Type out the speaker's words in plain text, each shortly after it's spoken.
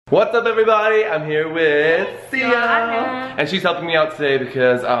What's up, everybody? I'm here with Sia, and she's helping me out today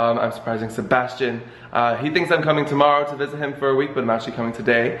because I'm surprising Sebastian. He thinks I'm coming tomorrow to visit him for a week, but I'm actually coming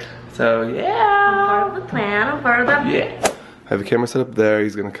today. So yeah, I'm part of the plan. I'm part of the yeah. I have a camera set up there.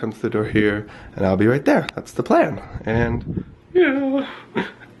 He's gonna come to the door here, and I'll be right there. That's the plan. And yeah,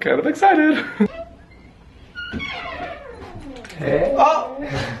 kind of excited. Hey. Oh!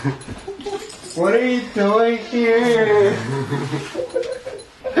 What are you doing here?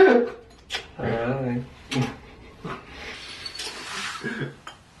 Alright.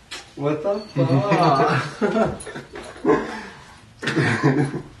 What the fuck?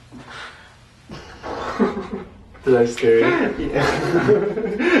 Did I scare you? Yeah.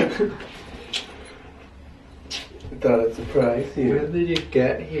 I thought I'd surprise you. When did you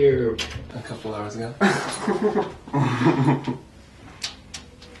get here? A couple hours ago.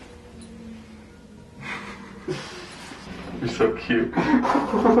 You're so cute.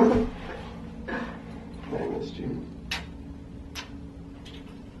 I missed you.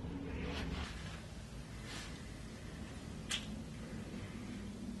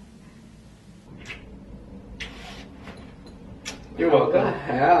 You're welcome. What the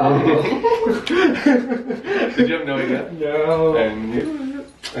hell? Did you have no idea? No. And you.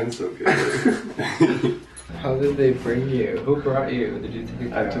 And so good. How did they bring you? Who brought you? Did you take a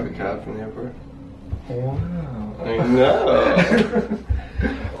cab? I took a cab from the airport. Wow. I know.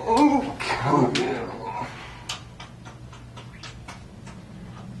 Oh, come here.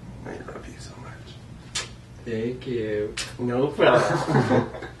 I love you so much. Thank you. No problem.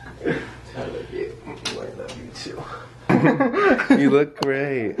 I love you. I love you too. You look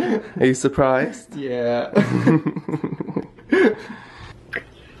great. Are you surprised? Yeah.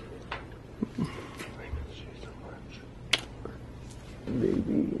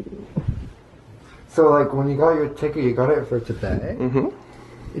 Baby. So like when you got your ticket, you got it for today? Mm-hmm.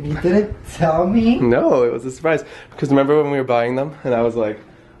 And you didn't tell me? No, it was a surprise. Because remember when we were buying them, and I was like,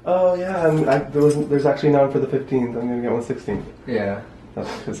 "Oh yeah, there's actually none for the 15th. I'm gonna get one 16th." Yeah.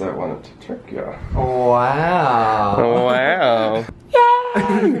 That's because I wanted to trick you. Wow. Oh wow!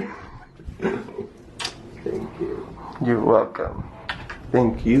 Yay! Thank you. You're welcome.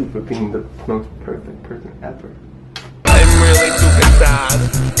 Thank you for being the most perfect person ever.